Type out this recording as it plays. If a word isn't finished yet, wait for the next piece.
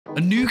A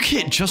new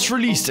kit just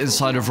released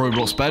inside of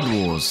Roblox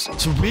Bedwars.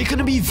 So we're going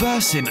to be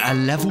versing a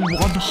level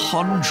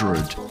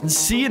 100 and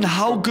seeing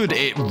how good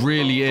it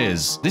really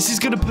is. This is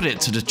going to put it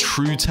to the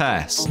true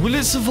test. Will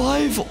it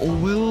survive or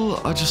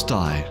will I just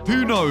die?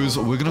 Who knows?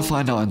 We're going to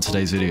find out in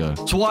today's video.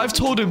 So I've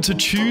told him to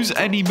choose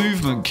any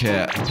movement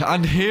kit.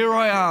 And here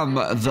I am,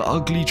 the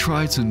ugly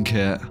Triton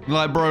kit.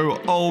 Like, bro,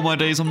 oh my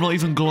days, I'm not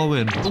even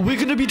glowing. But we're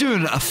going to be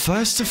doing a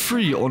first to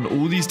 3 on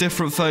all these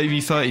different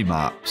 30v30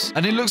 maps.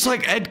 And it looks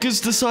like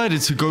Edgar's decided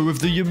to go with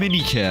the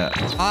mini kit.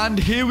 And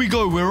here we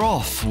go. We're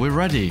off. We're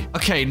ready.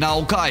 Okay,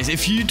 now, guys,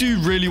 if you do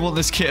really want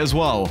this kit as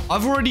well,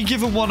 I've already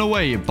given one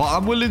away, but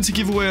I'm willing to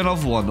give away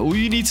another one. All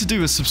you need to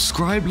do is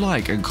subscribe,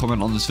 like, and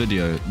comment on this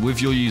video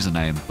with your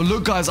username. But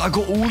look, guys, I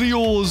got all the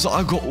ores.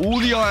 I got all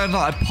the iron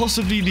that I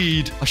possibly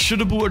need. I should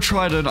have bought a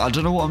Triton. I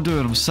don't know what I'm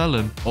doing. I'm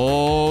selling.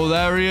 Oh,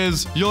 there he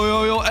is.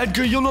 Yo,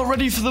 Edgar, you're not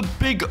ready for the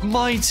big,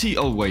 mighty...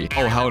 Oh, wait.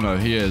 Oh, hell no.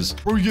 He is.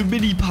 Bro, your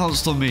mini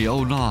pounced on me.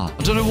 Oh, nah.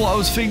 I don't know what I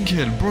was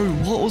thinking. Bro,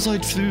 what was I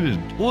doing?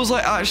 What was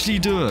I actually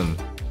doing?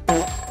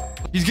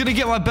 He's gonna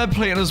get my bed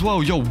plating as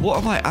well. Yo,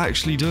 what am I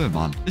actually doing,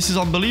 man? This is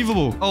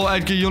unbelievable. Oh,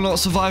 Edgar, you're not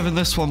surviving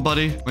this one,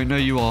 buddy. Wait, no,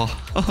 you are.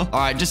 All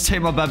right, just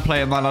take my bed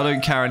plating, man. I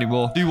don't care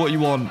anymore. Do what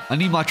you want. I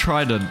need my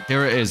Trident.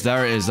 Here it is.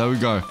 There it is. There we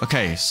go.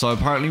 Okay, so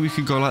apparently we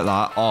could go like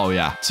that. Oh,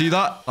 yeah. See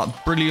that?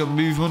 That brilliant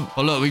movement.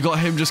 Oh, look, we got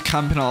him just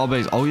camping out our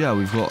base. Oh, yeah,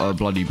 we've got a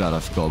bloody bed. I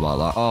forgot about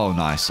that. Oh,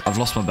 nice. I've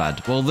lost my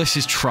bed. Well, this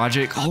is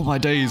tragic. Oh, my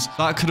days.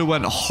 That could have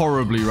went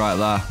horribly right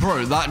there.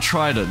 Bro, that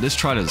Trident. This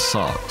Trident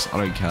sucks. I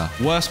don't care.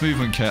 Worst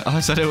movement kit. I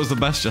said it was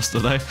the best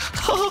yesterday.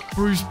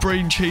 Bro's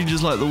brain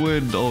changes like the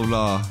wind. Oh,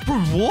 nah. Bro,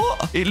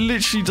 what? It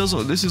literally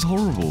doesn't. This is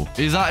horrible.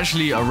 It's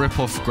actually a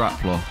rip-off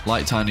grappler,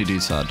 like Tiny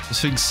Dude said.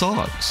 This thing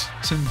sucks.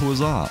 Simple as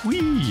that.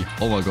 Whee!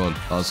 Oh, my God.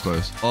 That was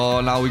close.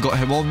 Oh, now we got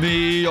him on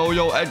me. Oh,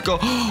 yo, Edgar.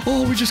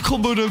 Oh, we just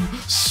comboed him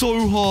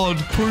so hard.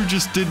 Bro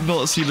just did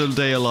not see the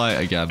day of light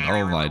again.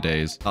 Oh, my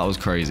days. That was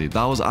crazy.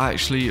 That was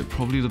actually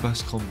probably the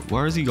best combo.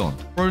 Where has he gone?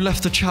 Bro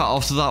left the chat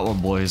after that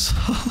one, boys.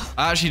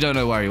 I actually don't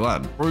know where he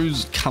went.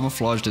 Bro's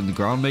camouflaged in the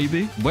ground, maybe?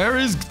 Where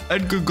is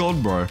Edgar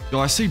gone, bro? Yo,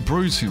 I say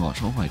bro too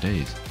much. Oh, my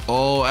days.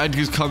 Oh,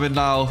 Edgar's coming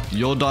now.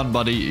 You're done,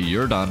 buddy.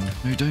 You're done.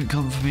 No, don't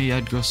come for me,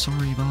 Edgar.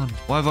 Sorry, man.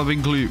 Why have I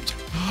been glooped?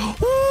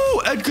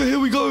 Ooh, Edgar, here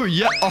we go.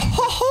 Yeah.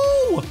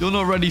 Oh, you're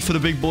not ready for the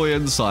big boy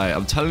insight.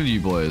 I'm telling you,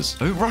 boys.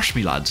 Don't rush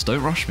me, lads.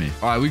 Don't rush me.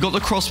 All right, we got the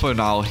crossbow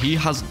now. He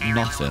has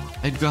nothing.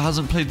 Edgar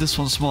hasn't played this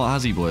one smart,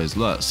 has he, boys?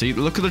 Look, see,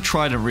 look at the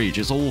Trident reach.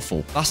 It's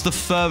awful. That's the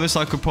furthest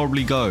I could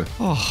probably go.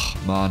 Oh,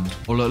 man.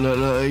 Oh,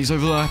 look. He's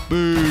over there.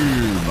 Boom.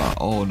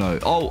 Oh, no.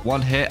 Oh,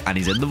 one hit, and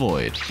he's in the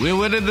void. We're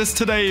winning this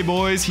today,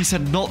 boys. He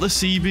said not the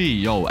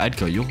CB. Yo,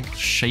 Edgar, you're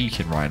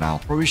shaking right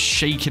now. Bro is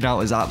shaking out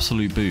his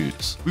absolute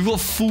boots. We've got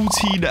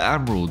 14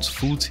 emeralds.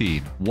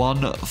 14.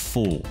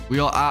 1-4. We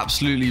are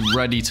absolutely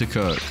ready to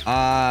cook.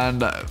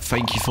 And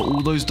thank you for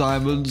all those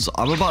diamonds.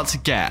 I'm about to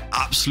get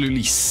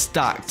absolutely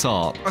stacked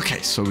up.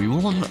 Okay, so we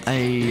want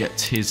a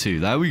tier 2.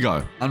 There we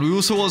go. And we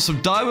also want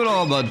some diamond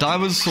armor,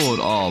 diamond sword.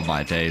 Oh,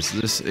 my days.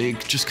 It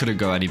just couldn't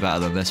go any better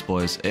than this,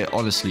 boys. It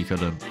honestly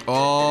couldn't.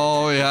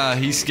 Oh, yeah.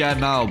 He's scared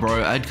now,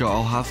 bro. Edgar,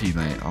 I'll have you,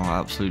 mate.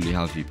 I'll absolutely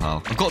have you,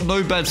 pal. I've got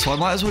no bed, so I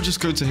might as well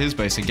just go to his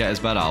base and get his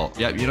bed out.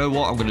 Yep, you know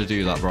what? I'm going to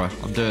do that, bro.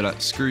 I'm doing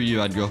it. Screw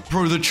you, Edgar.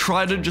 Bro, the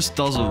Trident just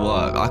doesn't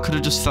work. I could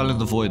have just fell in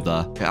the void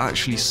there. It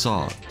actually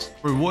sucks.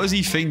 Bro, what is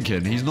he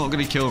thinking? He's not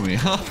going to kill me.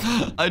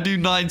 I do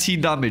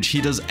 19 damage.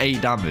 He does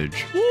 8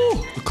 damage. Woo!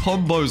 The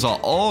combos are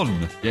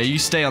on. Yeah, you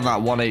stay on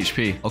that 1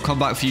 HP. I'll come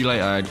back for you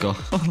later, Edgar.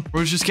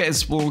 Bro's just getting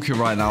smoky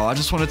right now. I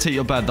just want to take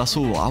your bed. That's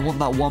all. I want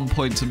that 1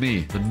 point to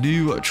me. The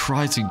new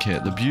Triton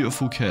kit. The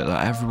beautiful kit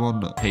that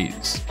everyone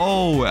hates.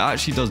 Oh, it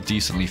actually does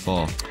decently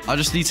far. I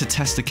just need to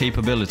test the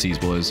capabilities,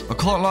 boys. I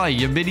can't lie.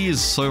 Your mini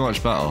is so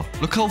much better.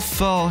 Look how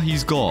far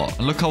he's got.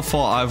 And look how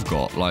far I've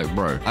got. Like,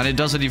 bro. And it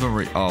doesn't even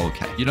reach. Oh,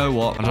 okay. You know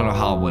what? I don't know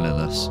how I'm winning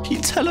this. He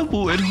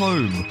teleported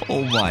home.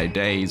 Oh, my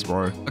days,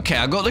 bro. Okay,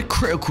 I got the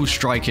critical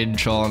strike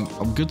enchant.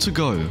 I'm good to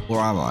go. Or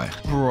am I?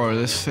 Bro,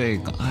 this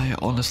thing.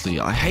 Honestly,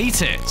 I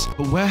hate it.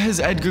 But where has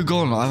Edgar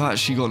gone? I've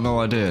actually got no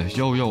idea.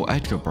 Yo,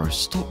 Edgar, bro.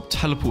 Stop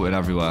teleporting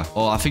everywhere.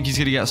 Oh, I think he's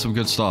going to get some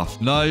good stuff.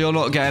 No, you're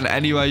not getting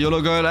anywhere. You're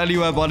not going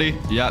anywhere, buddy.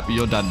 Yep,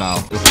 you're dead now.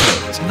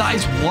 That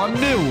is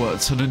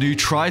 1-0 to the new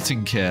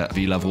Triton kit.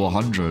 V-level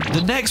 100.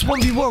 The next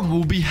 1v1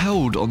 will be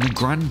held on the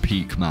Grand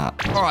Peak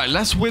map. All right,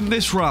 let's win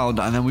this round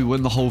and then we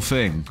win the whole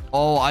thing.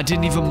 Oh, I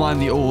didn't even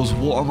mind the ores.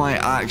 What am I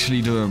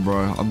actually doing,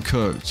 bro? I'm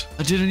cooked.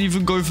 I didn't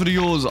even go for the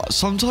ores.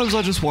 Sometimes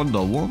I just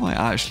wonder, what am I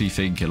actually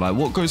thinking? Like,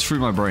 what goes through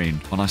my brain?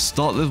 When I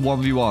start the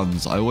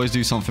 1v1s, I always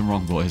do something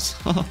wrong, boys.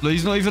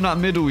 He's not even at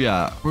middle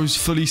yet. Bro's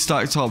fully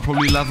stacked up.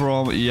 Probably leather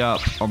armor.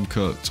 Yep, I'm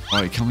cooked.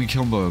 All right, can we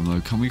combo him,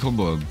 though? Can we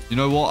combo him? You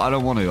know what? I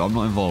don't want to. I'm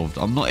not involved.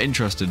 I'm not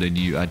interested in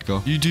you,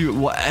 Edgar. You do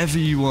whatever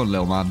you want,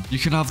 little man. You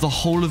can have the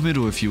whole of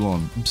middle if you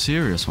want. I'm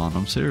serious, man.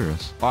 I'm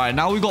serious. All right,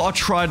 now we got our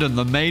Trident,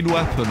 the main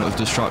weapon of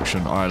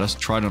destruction. All right, let's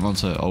Trident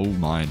onto... Oh,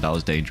 my. That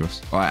was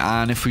dangerous. All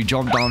right, and if we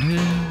jump down here...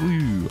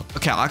 you.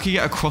 Okay, I can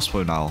get a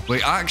crossbow now.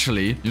 Wait,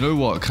 actually, you know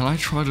what? Can I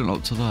trident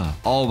up to there?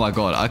 Oh my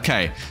god.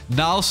 Okay,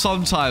 now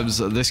sometimes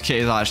this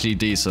kit is actually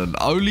decent.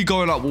 Only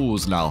going up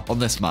walls now on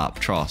this map,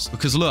 trust.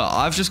 Because look,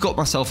 I've just got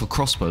myself a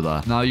crossbow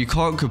there. Now, you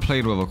can't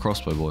complain with a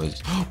crossbow,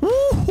 boys.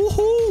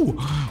 Woo-hoo-hoo.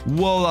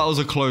 Whoa, that was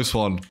a close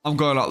one. I'm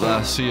going up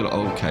there. See you.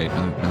 Okay,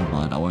 no, never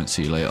mind. I won't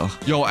see you later.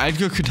 Yo,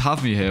 Edgar could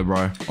have me here,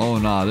 bro. Oh,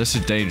 nah, this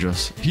is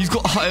dangerous. He's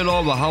got iron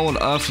armor. How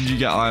on earth did you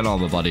get iron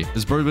armor, buddy?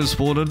 Has bro been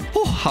spawning?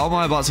 Oh, how am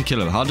I about to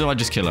kill him? How did I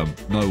just kill him?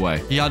 No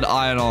way. He had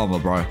iron armor,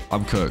 bro.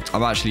 I'm cooked.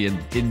 I'm actually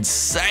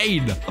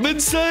insane. I'm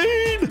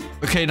insane.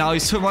 Okay, now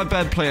he's took my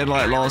bed playing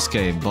like last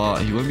game,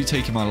 but he won't be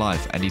taking my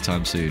life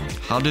anytime soon.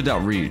 How did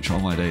that reach? Oh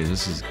my days.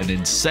 This is an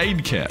insane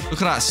kit.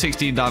 Look at that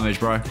 16 damage,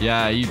 bro.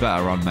 Yeah, you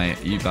better run,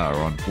 mate. You better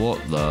run. What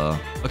the?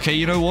 Okay,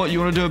 you know what? You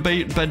want to do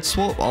a bed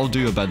swap? I'll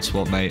do a bed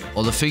swap, mate.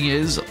 Well, the thing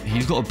is,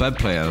 he's got a bed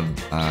player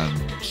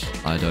and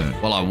I don't.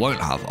 Well, I won't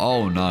have.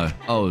 Oh, no.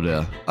 Oh,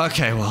 dear.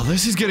 Okay, well,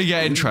 this is going to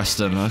get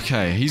interesting.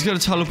 Okay, he's going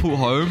to teleport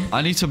home.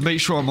 I need to make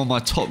sure I'm on my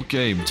top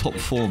game, top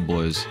form,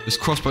 boys. This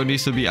crossbow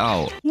needs to be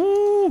out.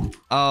 Woo!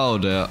 Oh,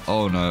 dear.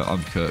 Oh, no.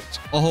 I'm cooked.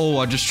 Oh,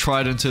 I just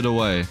tridented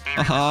away.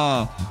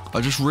 Aha.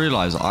 I just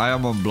realized I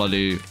am on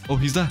bloody... Oh,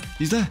 he's there.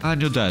 He's there.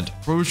 And you're dead.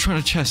 Bro was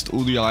trying to chest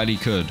all the iron he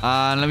could.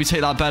 And let me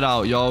take that bed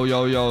out. Yo,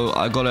 yo, yo.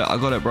 I got it. I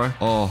got it, bro.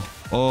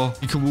 Oh,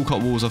 you can walk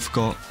up walls. I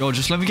forgot. Yo,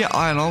 just let me get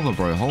iron armor,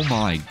 bro. Oh,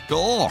 my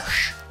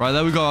gosh. Right,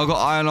 there we go. I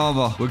got iron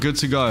armor. We're good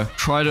to go.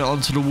 Tried it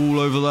onto the wall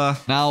over there.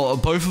 Now,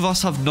 both of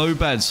us have no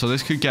beds, so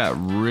this could get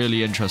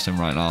really interesting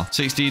right now.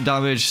 16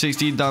 damage,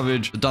 16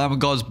 damage. The diamond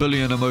guard's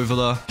bullying him over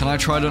there. Can I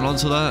try it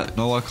onto that?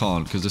 No, I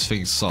can't, because this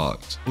thing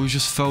sucked. Oh, he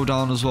just fell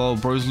down as well.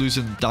 Bro's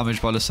losing damage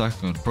by the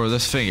second. Bro,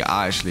 this thing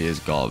actually is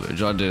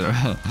garbage. I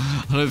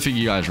don't think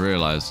you guys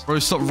realize. Bro,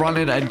 stop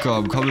running, Edgar.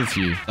 I'm coming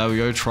for you. There we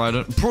go.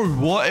 Trident. Bro,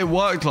 what? It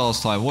worked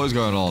last time. What is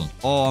going on?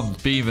 Oh, I'm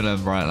beaming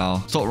him right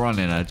now. Stop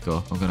running,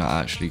 Edgar. I'm going to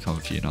actually come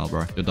for you now,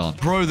 bro. You're done.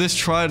 Bro, this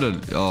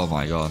trident. Oh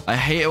my god. I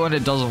hate it when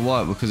it doesn't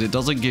work because it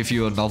doesn't give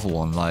you another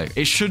one. Like,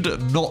 it should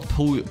not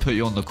put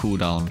you on the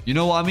cooldown. You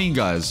know what I mean,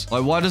 guys?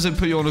 Like, why does it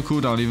put you on the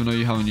cooldown even though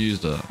you haven't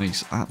used it?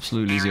 Makes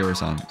absolutely zero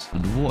sense.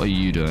 And what are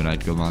you doing,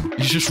 Edgar, man?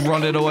 He's just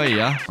running away,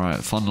 yeah? All right,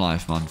 fun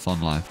life, man. Fun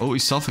life. Oh,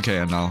 he's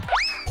suffocating now.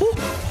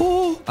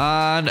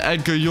 And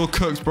Edgar, you're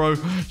cooked, bro.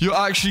 You're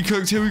actually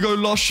cooked. Here we go.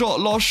 Last shot,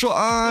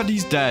 and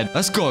he's dead.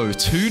 Let's go.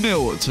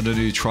 2-0 to the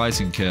new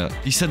Triton kit.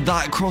 He said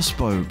that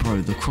crossbow,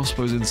 bro. The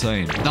crossbow's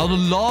insane. Now, the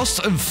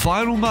last and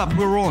final map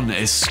we're on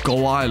is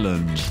Skull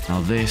Island.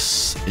 Now,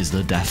 this is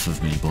the death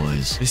of me,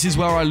 boys. This is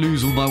where I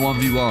lose all my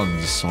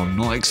 1v1s, so I'm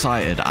not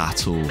excited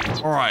at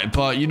all. All right,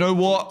 but you know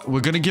what?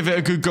 We're going to give it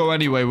a good go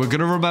anyway. We're going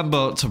to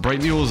remember to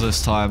break the ores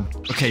this time.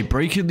 Okay,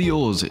 breaking the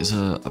ores is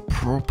a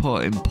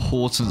proper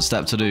important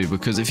step to do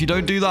because if you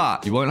don't do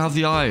that, you won't have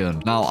the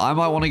iron. Now, I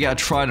might want to get a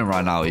trident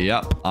right now.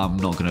 Yep, I'm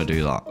not going to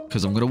do that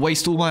because I'm going to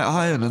waste all my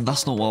iron and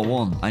that's not what I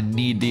want. I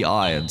need the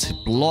iron to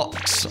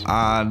blocks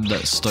and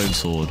stone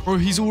sword. Bro,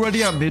 he's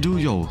already at middle,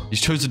 yo.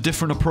 He's chose a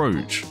different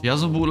approach. He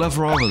hasn't bought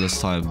leather armor this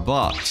time,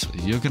 but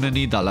you're going to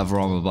need that leather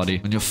armor, buddy.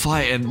 When you're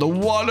fighting the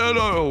one and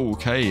only.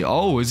 Okay.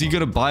 Oh, is he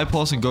going to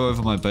bypass and go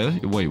over my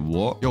bed? Wait,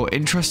 what? Yo,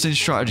 interesting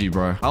strategy,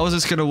 bro. How is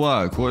this going to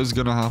work? What is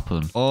going to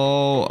happen?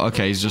 Oh,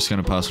 okay. He's just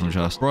going to personal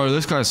chest. Bro,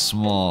 this guy's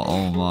smart.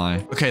 Oh, my.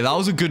 Okay, that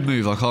was a good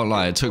move. I can't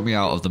lie. It took me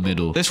out of the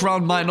middle. This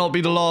round might not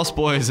be the last,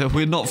 boys.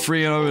 We're not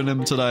 3-0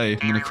 him today. I'm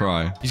going to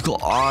cry. He's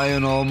got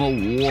iron armor.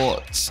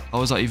 What?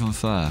 How is that even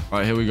fair? All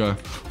right, here we go.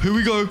 Here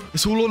we go.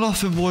 It's all or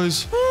nothing,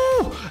 boys.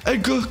 Woo!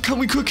 Edgar, can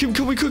we cook him?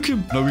 Can we cook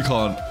him? No, we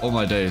can't. Oh,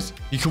 my days.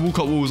 He can walk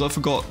up walls. I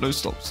forgot. No,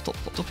 stop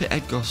it,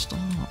 Edgar. Stop.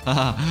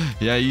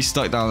 Yeah, you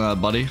stuck down there,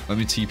 buddy. Let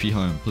me TP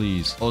home,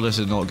 please. Oh, this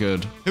is not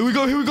good. Here we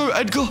go.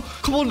 Edgar.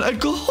 Come on,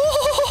 Edgar.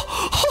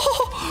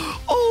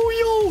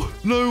 Oh,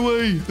 yo. No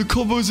way. The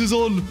combos is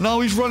on. Now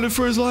he's running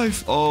for his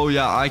life. Oh,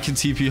 yeah. I can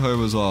TP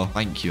home as well.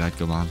 Thank you,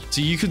 Edgar, man.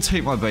 So you can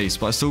take my base,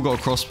 but I still got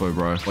a crossbow,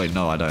 bro. Wait,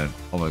 no, I don't.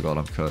 Oh, my God.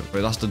 I'm cooked.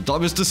 Wait, that's the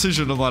dumbest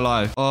decision of my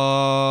life.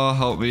 Oh,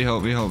 help me. All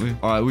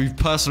right, we've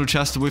personal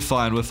chested. We're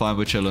fine.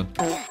 We're chilling.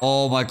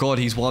 Oh, my God.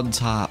 He's one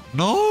tap.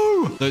 No.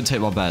 Don't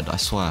take my bed. I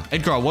swear.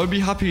 Edgar, I won't be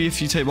happy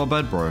if you take my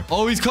bed, bro.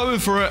 Oh, he's coming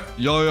for it.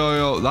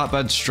 Yo. That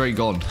bed's straight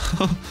gone.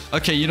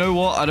 Okay, you know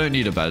what? I don't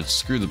need a bed.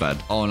 Screw the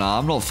bed. Oh, nah.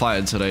 I'm not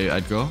fighting today,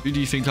 Edgar. Who do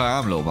you think I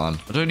am, little man?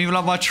 I don't even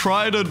have my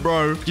trident,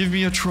 bro. Give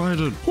me a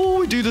trident. Oh,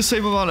 we do the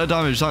same amount of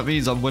damage. That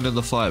means I'm winning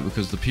the fight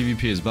because the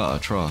PvP is better.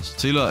 Trust.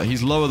 See, look.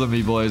 He's lower than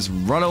me, boys.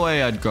 Run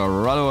away, Edgar.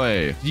 Run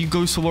away. You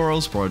go somewhere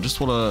else, bro.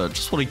 Just wanna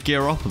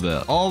gear up a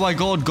bit. Oh, my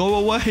God. Go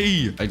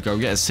away. Edgar, I'm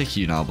getting sick of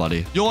you now,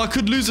 buddy. Yo, I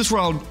could lose this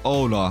round.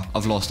 Oh, nah.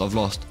 I've lost.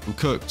 I'm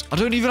cooked. I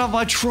don't even have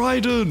my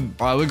trident.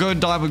 All right, we're going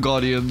Diamond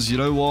Guardians. You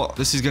know what?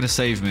 This is going to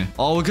save me.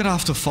 Oh, we're going to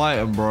have to fight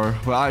him, bro.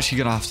 We're actually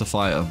going to have to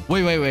fight him.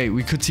 Wait.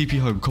 We could TP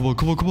home. Come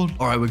on.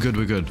 All right, we're good.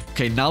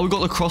 Okay, now we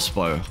got the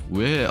crossbow.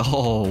 We're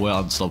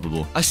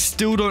unstoppable. I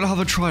still don't have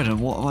a trident.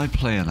 What am I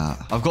playing at?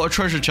 I've got a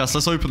treasure chest.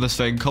 Let's open this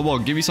thing. Come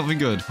on, give me something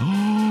good.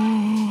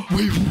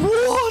 Wait,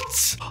 what?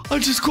 What? I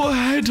just got a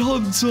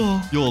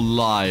headhunter. You're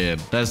lying.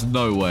 There's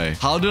no way.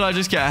 How did I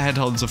just get a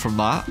headhunter from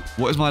that?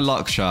 What is my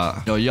luck,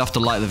 chat? Yo, you have to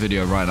like the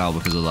video right now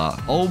because of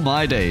that. Oh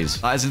my days.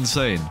 That is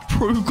insane.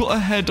 Bro got a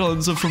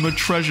headhunter from a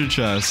treasure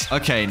chest.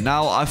 Okay,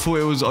 now I thought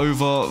it was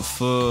over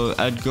for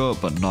Edgar,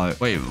 but no.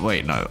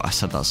 Wait, no. I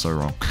said that so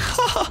wrong.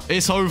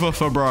 It's over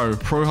for bro.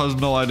 Pro has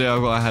no idea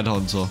I've got a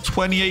headhunter.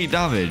 28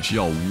 damage.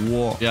 Yo,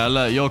 what? Yeah,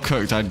 look, you're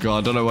cooked, Edgar.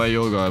 I don't know where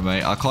you're going,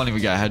 mate. I can't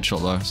even get a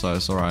headshot, though, so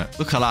it's all right.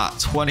 Look at that.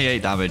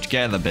 28 damage.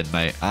 Get in the bin,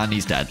 mate. And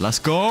he's dead. Let's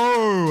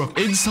go.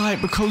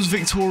 Insight becomes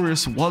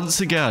victorious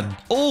once again.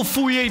 Oh,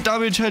 48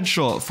 damage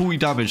headshot. 40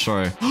 damage,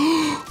 sorry.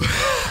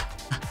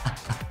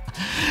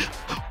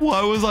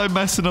 Why was I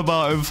messing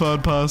about in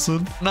third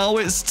person? Now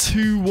it's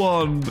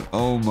 2-1.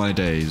 Oh, my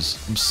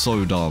days. I'm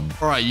so dumb.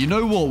 All right, you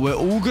know what? We're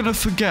all going to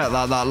forget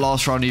that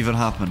last round even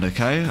happened,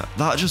 okay?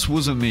 That just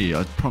wasn't me,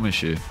 I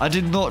promise you. I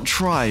did not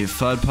try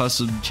third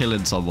person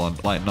killing someone.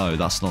 Like, no,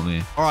 that's not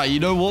me. All right, you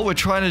know what? We're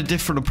trying a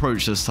different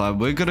approach this time.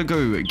 We're going to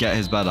go get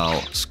his bed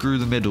out. Screw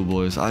the middle,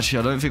 boys. Actually,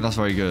 I don't think that's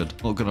very good.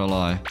 Not going to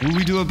lie. Will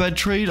we do a bed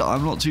trade?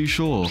 I'm not too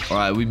sure. All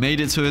right, we made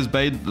it to his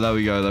bed. There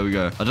we go. There we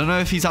go. I don't know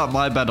if he's at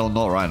my bed or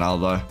not right now,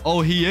 though. Oh,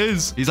 he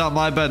is. He's at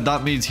my bed.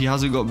 That means he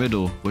hasn't got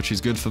middle, which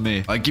is good for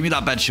me. All right, give me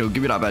that bed shield.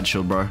 Give me that bed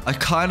shield, bro. I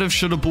kind of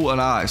should have bought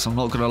an axe. I'm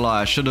not going to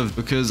lie. I should have,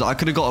 because I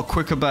could have got a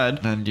quicker bed.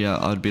 And yeah,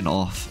 I'd been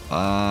off.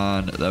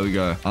 And there we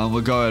go. And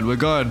we're going. We're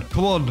going.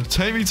 Come on.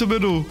 Take me to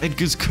middle.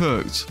 Edgar's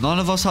cooked. None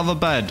of us have a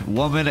bed.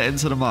 1 minute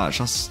into the match.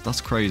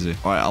 That's crazy.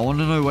 All right, I want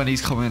to know when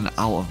he's coming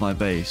out of my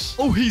base.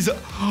 Oh, he's...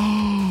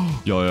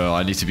 Yo,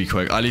 I need to be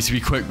quick. I need to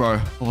be quick,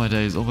 bro. Oh, my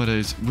days. Oh, my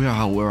days. We're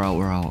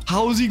out.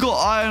 How has he got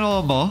iron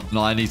armor?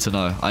 No, I need to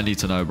know. I need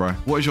to know, bro.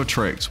 What is your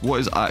tricks? What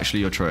is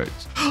actually your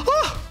tricks?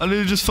 I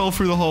literally just fell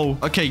through the hole.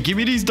 Okay, give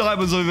me these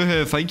diamonds over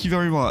here. Thank you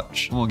very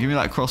much. Come on, give me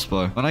that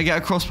crossbow. When I get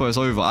a crossbow, it's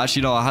over.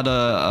 Actually, no, I had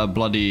a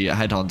bloody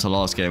headhunter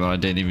last game and I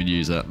didn't even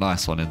use it.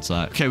 Nice one,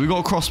 Insight. Okay, we got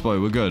a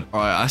crossbow. We're good. All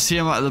right, I see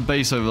him at the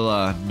base over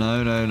there.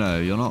 No.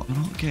 You're not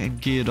getting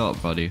geared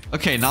up, buddy.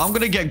 Okay, now I'm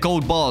going to get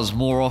gold bars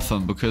more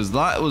often because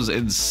that was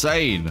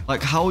insane.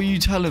 Like, how are you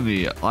telling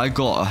me I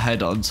got a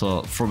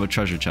headhunter from a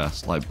treasure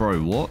chest? Like, bro,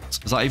 what?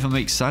 Does that even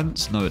make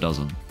sense? No, it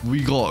doesn't.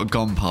 We got a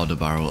gunpowder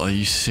barrel. Are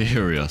you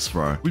serious,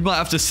 bro? We might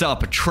have to set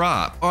up a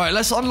trap. All right,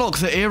 let's unlock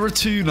the era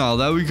 2 now.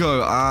 There we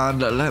go.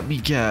 And let me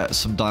get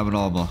some diamond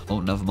armor. Oh,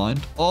 never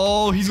mind.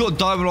 Oh, he's got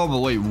diamond armor.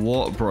 Wait,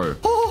 what, bro?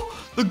 Oh,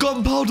 the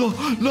gunpowder.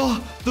 No,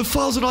 the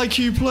 1000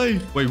 IQ play.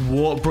 Wait,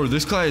 what, bro?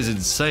 This guy is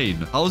insane.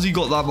 How has he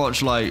got that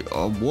much, like,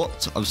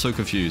 what? I'm so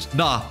confused.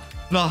 Nah,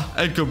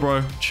 Edgar,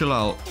 bro. Chill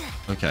out.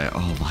 Okay,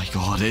 oh my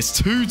god, it's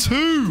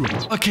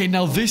 2-2. Okay,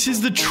 now this is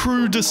the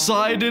true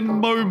deciding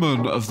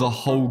moment of the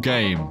whole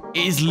game.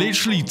 It is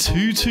literally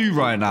 2-2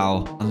 right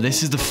now, and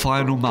this is the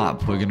final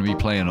map we're going to be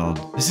playing on.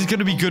 This is going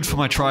to be good for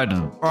my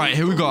Triton. All right,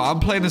 here we go.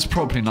 I'm playing this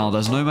properly now.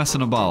 There's no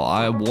messing about.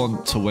 I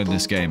want to win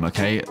this game,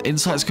 okay?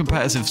 Insight's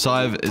competitive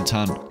side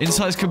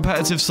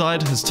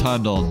has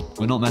turned on.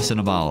 We're not messing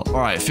about. All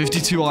right,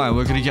 52 iron.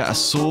 We're going to get a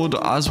sword,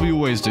 as we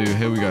always do.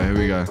 Here we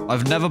go.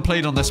 I've never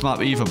played on this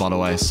map either, by the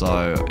way,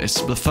 so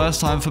it's the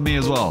first time for me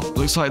as well.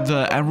 Looks like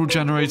the emerald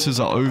generators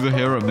are over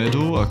here at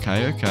middle.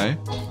 Okay.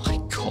 Oh my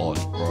god,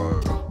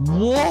 bro.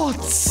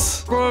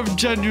 What? Bro, I'm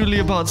genuinely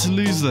about to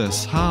lose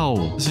this.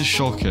 How? This is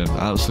shocking.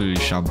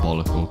 Absolutely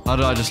shambolical. How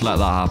did I just let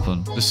that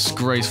happen?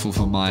 Disgraceful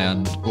from my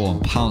end. Go on,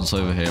 pounce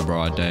over here,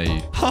 bro. I dare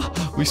you.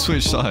 Ha! We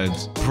switched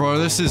sides. Bro,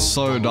 this is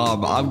so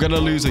dumb. I'm gonna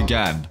lose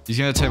again. He's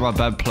gonna take my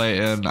bed plate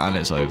in, and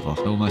it's over.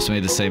 I almost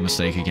made the same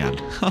mistake again.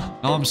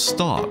 Now I'm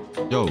stuck.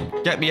 Yo,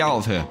 get me out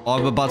of here. Oh,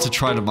 I'm about to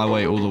try to my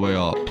way all the way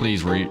up.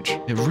 Please reach.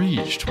 It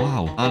reached.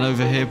 Wow. And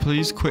over here,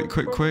 please. Quick.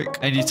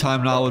 Any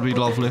time now would be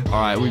lovely.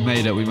 All right, we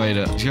made it.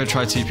 He's gonna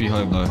try TP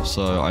home though,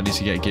 so I need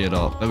to get geared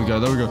up. There we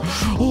go.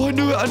 Oh, I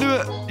knew it.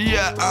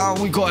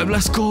 Yeah, we got him.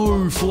 Let's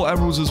go. 4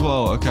 emeralds as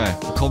well. Okay,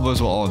 the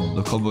combos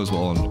were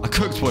on. I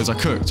cooked, boys.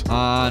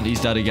 And he's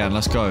dead again.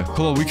 Let's go.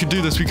 Come on, we can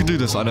do this.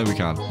 I know we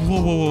can.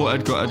 Whoa.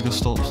 Edgar,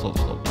 stop.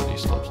 Buddy,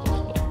 stop.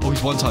 Oh,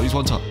 he's one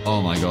tap.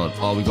 Oh my god.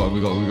 Oh, we got him.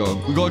 We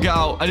gotta get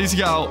out. I need to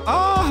get out.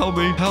 Ah, help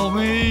me.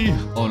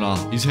 Oh no,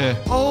 he's here.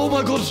 Oh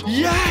my god.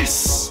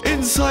 Yes!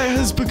 Insight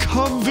has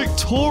become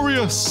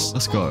victorious.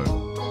 Let's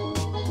go.